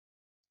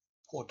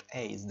port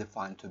A is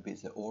defined to be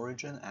the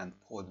origin and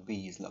port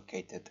B is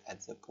located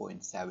at the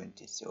point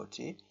 70,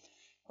 30,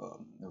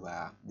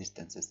 where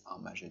distances are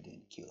measured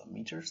in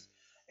kilometers.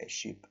 A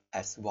ship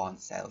S1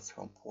 sails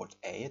from port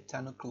A at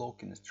 10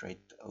 o'clock in a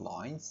straight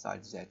line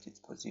such that its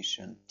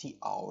position t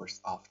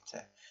hours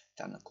after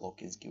 10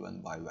 o'clock is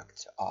given by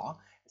vector r.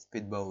 A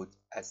speedboat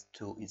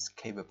S2 is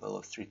capable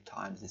of 3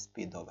 times the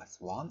speed of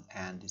S1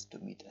 and is to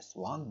meet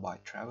S1 by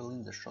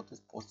traveling the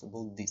shortest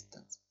possible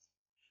distance.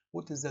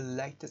 What is the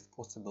latest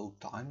possible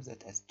time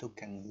that S2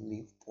 can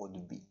leave port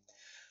B?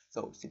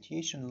 So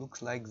situation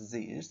looks like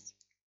this.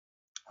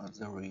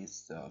 There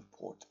is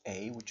port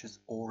A, which is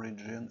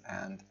origin,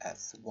 and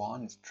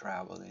S1 is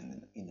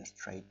traveling in a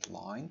straight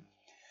line,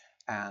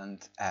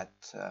 and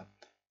at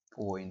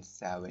point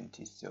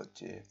 70,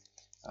 30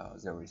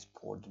 there is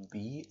port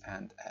B,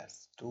 and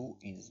S2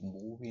 is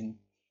moving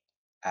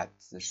at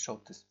the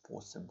shortest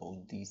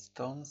possible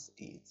distance.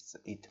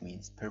 It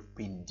means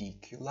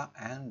perpendicular,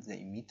 and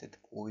they meet at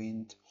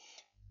point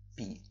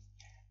P,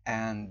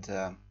 and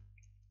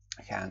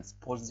hence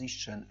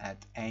position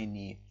at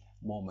any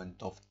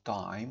moment of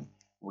time.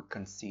 We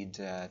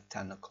consider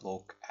 10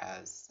 o'clock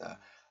as a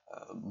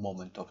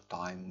moment of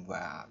time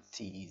where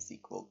t is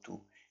equal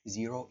to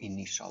 0,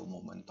 initial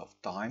moment of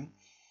time,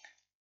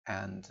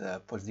 and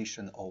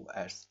position of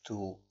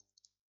S2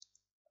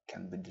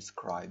 can be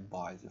described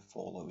by the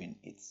following.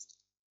 Its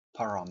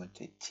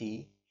parameter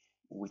t,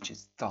 which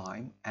is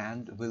time,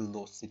 and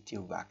velocity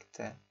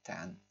vector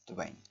 10,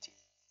 20,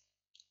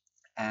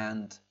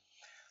 and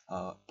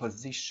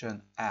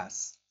position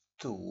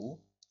S2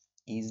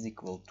 is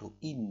equal to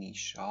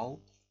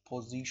initial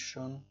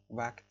position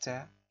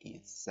vector,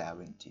 it's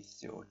 70,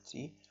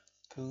 30,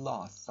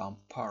 plus some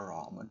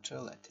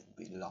parameter, let it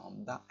be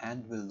lambda,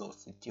 and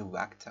velocity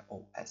vector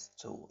of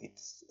S2. It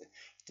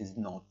is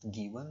not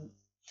given,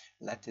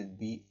 let it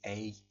be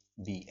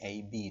AB.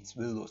 AB, it's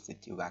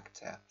velocity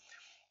vector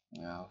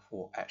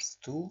for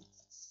S2.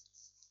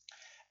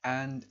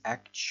 And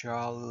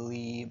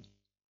actually,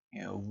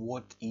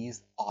 what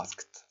is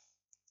asked?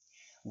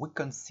 We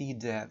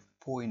consider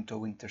point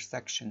of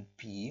intersection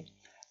P,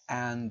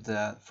 and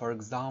for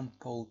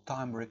example,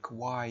 time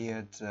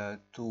required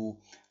to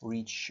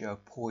reach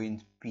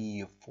point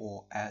P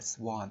for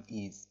S1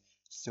 is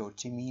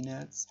 30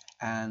 minutes,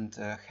 and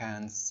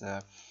hence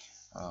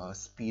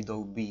speed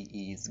of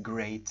B is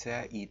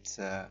greater. It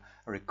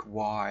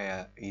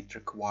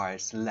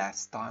requires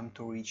less time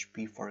to reach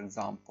P, for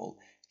example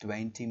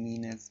 20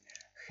 minutes.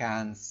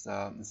 Hence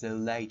the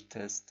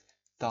latest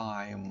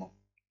time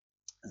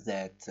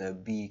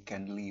that B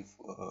can leave,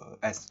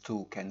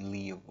 S2 can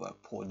leave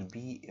port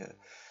B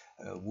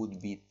would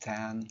be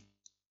 10.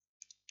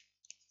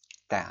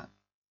 I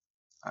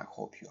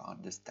hope you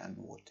understand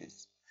what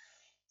is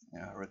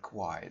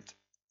required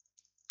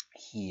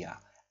here,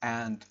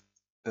 and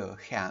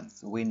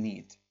hence we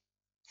need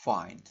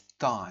find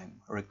time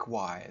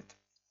required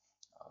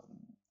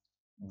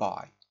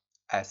by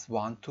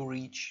S1 to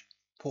reach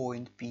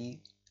point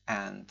P,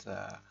 and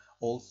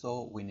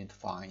also we need to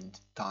find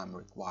time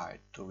required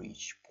to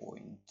reach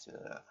point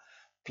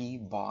P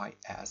by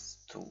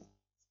S2.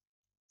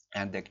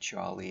 And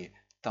actually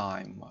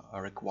time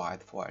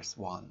required for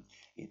S1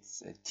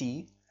 it's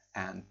t,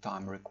 and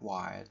time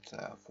required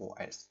for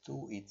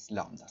S2 it's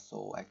lambda.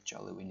 So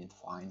actually we need to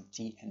find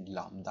t and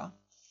lambda.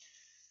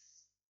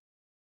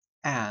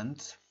 And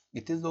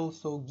it is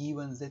also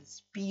given that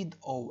speed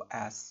of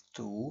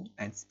S2,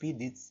 and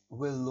speed is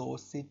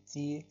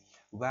velocity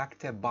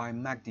vector by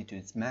magnitude,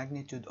 it's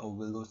magnitude of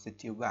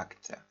velocity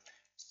vector.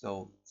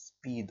 So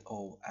speed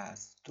of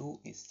S2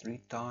 is 3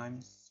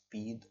 times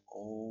speed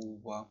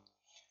of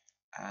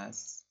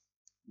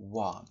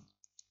S1.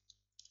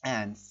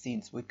 And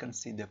since we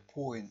consider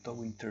point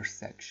of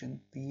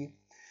intersection P,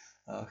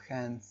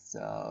 hence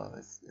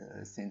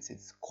since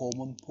it's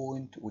common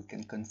point, we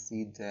can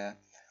consider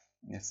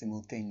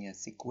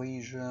simultaneous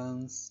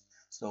equations,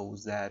 so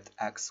that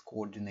x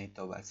coordinate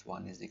of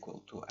S1 is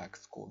equal to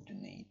x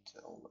coordinate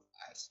of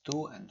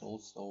S2, and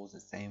also the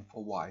same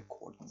for y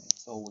coordinate.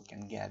 So we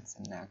can get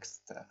the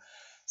next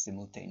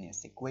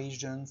simultaneous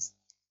equations.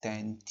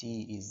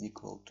 10t is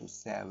equal to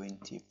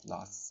 70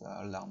 plus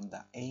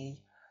lambda a,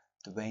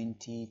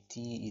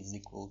 20t is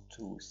equal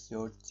to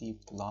 30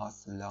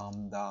 plus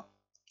lambda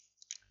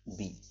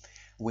b.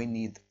 We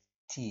need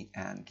t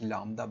and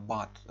lambda,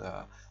 but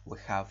we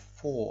have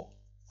 4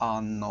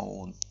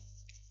 unknown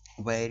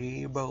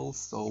variables,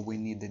 so we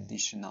need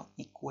additional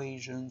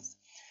equations.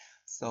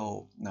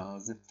 So now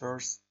the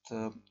first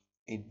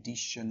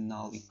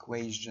additional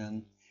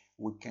equation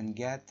we can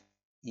get,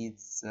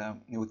 it's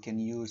we can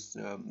use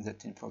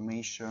that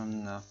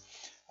information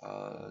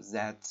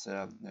that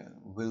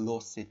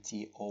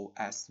velocity of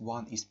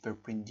S1 is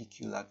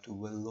perpendicular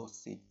to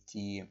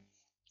velocity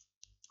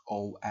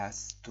of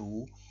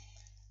S2,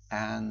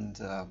 and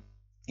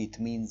it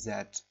means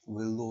that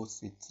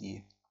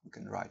velocity, we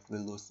can write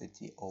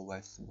velocity of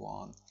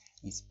S1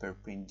 is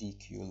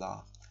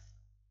perpendicular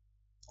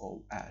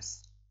of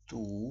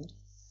S2,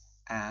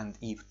 and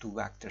if two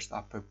vectors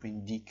are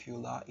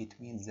perpendicular, it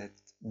means that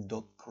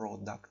dot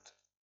product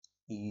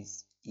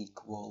is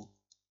equal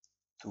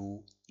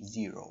to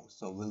 0.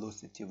 So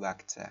velocity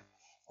vector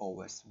of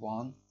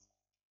S1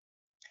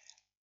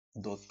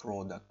 dot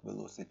product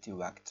velocity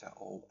vector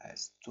of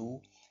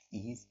S2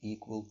 is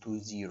equal to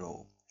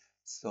 0.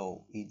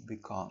 So it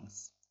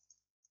becomes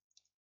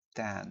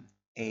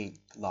 10a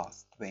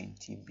plus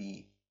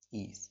 20b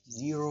is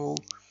 0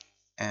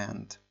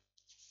 and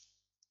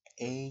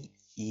a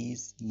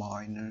is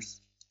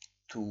minus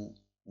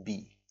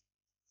 2b.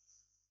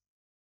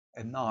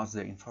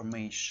 Another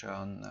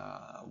information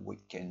we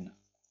can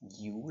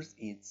use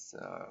is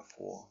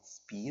for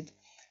speed,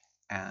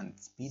 and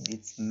speed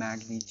is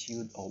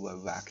magnitude over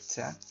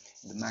vector.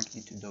 The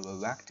magnitude over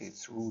vector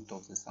is root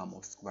of the sum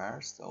of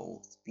squares,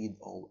 so speed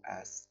of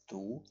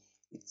S2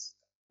 it's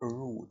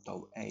root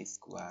of a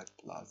squared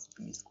plus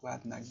b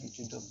squared.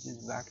 Magnitude of this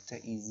vector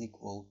is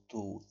equal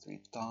to 3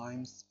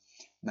 times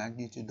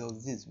magnitude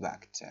of this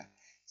vector.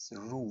 It's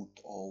root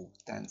of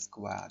 10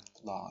 squared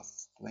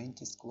plus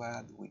 20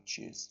 squared, which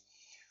is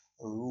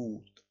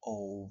root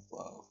of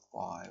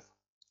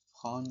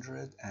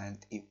 500,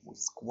 and if we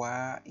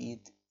square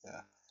it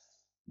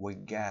we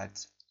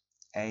get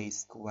a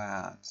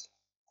squared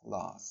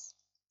plus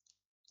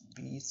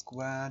b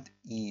squared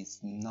is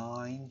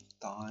 9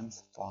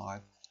 times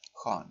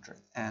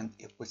 500, and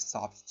if we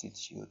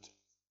substitute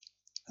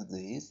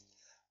this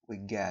we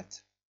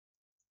get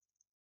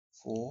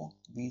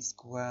 4b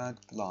squared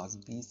plus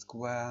b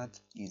squared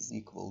is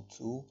equal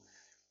to,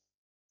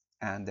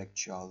 and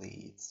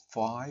actually it's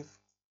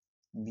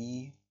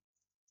 5b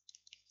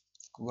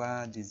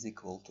squared is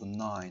equal to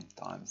 9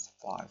 times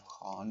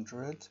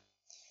 500,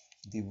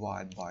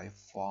 divide by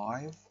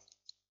 5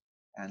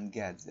 and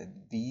get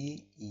that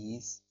b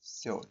is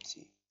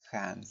 30.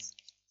 Hence,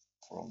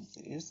 from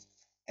this,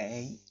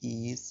 a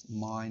is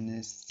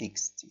minus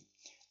 60.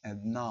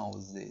 And now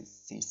this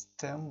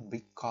system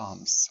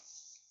becomes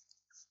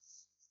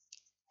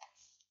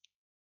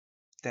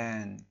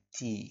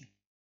 10t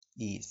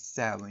is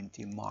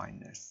 70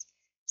 minus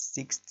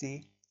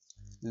 60,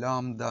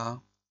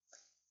 lambda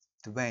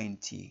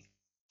 20t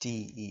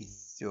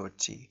is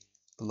 30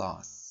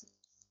 plus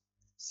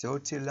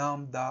 30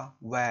 lambda,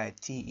 where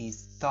t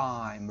is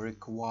time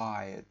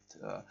required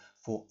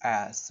for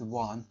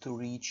S1 to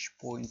reach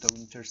point of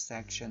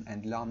intersection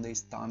and lambda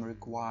is time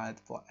required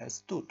for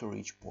S2 to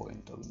reach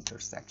point of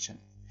intersection.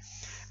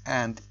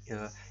 And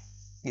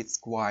it's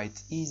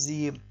quite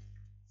easy,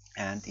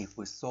 and if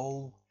we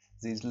solve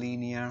this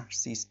linear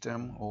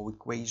system of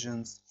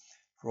equations,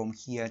 from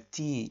here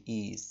t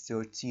is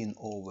 13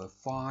 over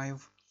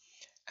 5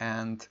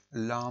 and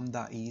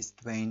lambda is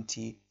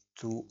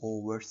 22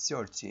 over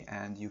 30,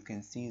 and you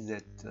can see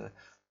that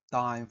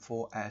time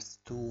for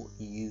S2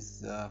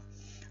 is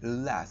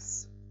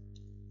less,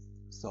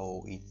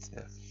 so it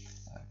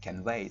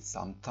can wait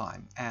some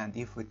time. And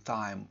if we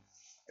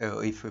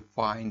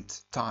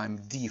find time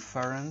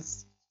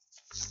difference,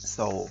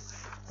 so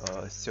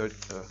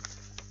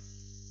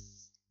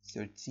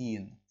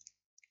 13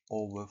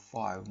 over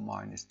 5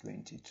 minus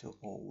 22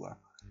 over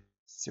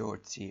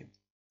 30,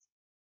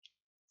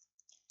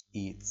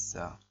 it's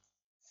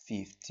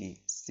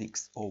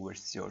 56 over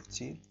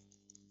 30.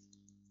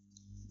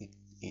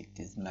 It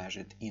is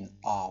measured in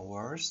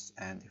hours,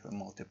 and if we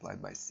multiply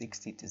by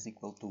 60 it is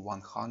equal to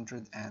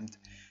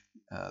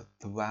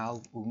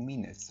 112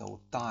 minutes.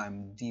 So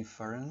time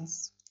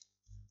difference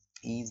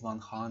is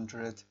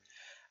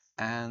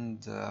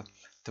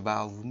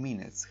 112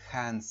 minutes.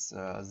 Hence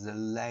the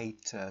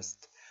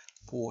latest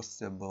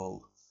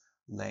possible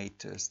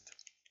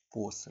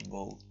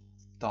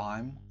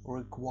time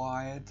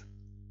required,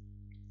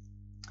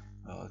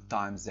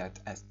 time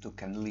that S2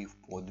 can leave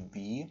port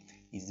B,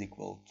 is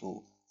equal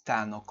to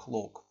 10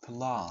 o'clock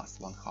plus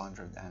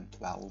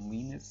 112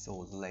 minutes.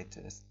 So the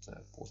latest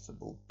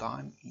possible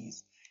time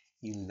is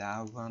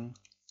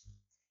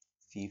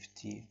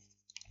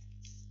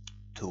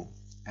 11:52.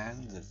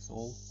 And that's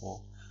all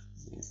for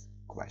this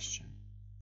question.